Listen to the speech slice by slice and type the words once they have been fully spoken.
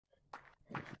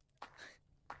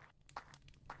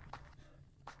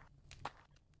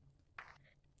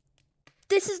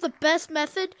this is the best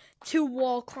method to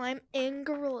wall climb in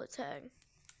Gorilla Tag.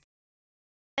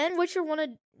 And what you're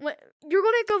gonna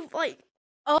go like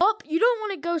up. You don't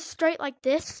want to go straight like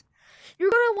this. You're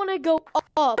gonna want to go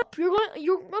up.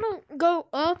 You're gonna go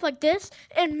up like this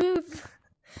and move.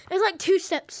 It's like 2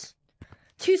 steps.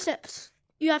 2 steps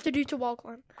you have to do to wall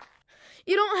climb.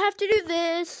 You don't have to do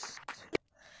this.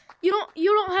 You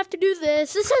don't have to do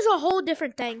this. This is a whole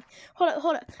different thing.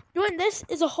 Hold up. Doing this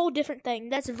is a whole different thing.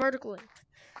 That's verticaling.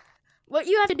 What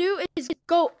you have to do is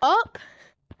go up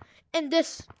and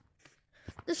just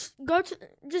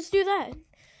do that.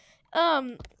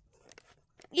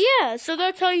 Yeah, so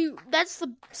that's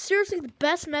seriously the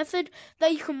best method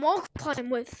that you can wall climb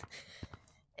with.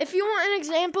 If you want an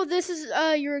example, this is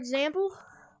your example.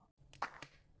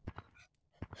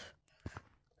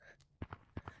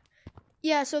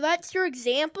 Yeah, so that's your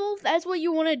example. That's what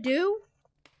you want to do.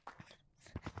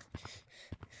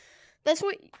 That's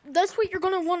what you're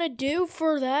gonna want to do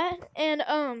for that. And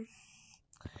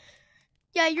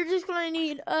yeah, you're just gonna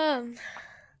need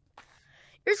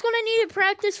to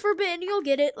practice for a bit, and you'll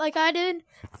get it. Like I did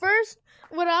first.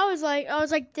 What I was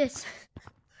like this.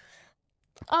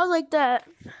 I was like that.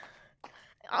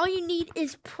 All you need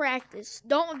is practice.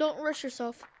 Don't rush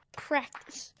yourself.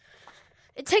 Practice.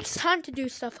 It takes time to do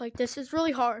stuff like this. It's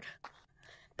really hard.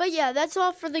 But yeah, that's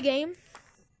all for the game.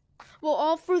 Well,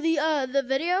 all for the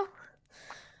video.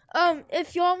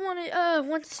 If y'all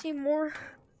want to see more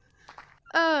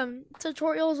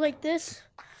tutorials like this,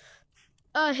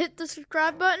 hit the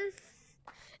subscribe button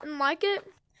and like it.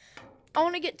 I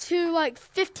want to get to like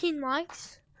 15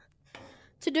 likes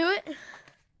to do it.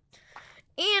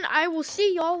 And I will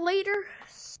see y'all later.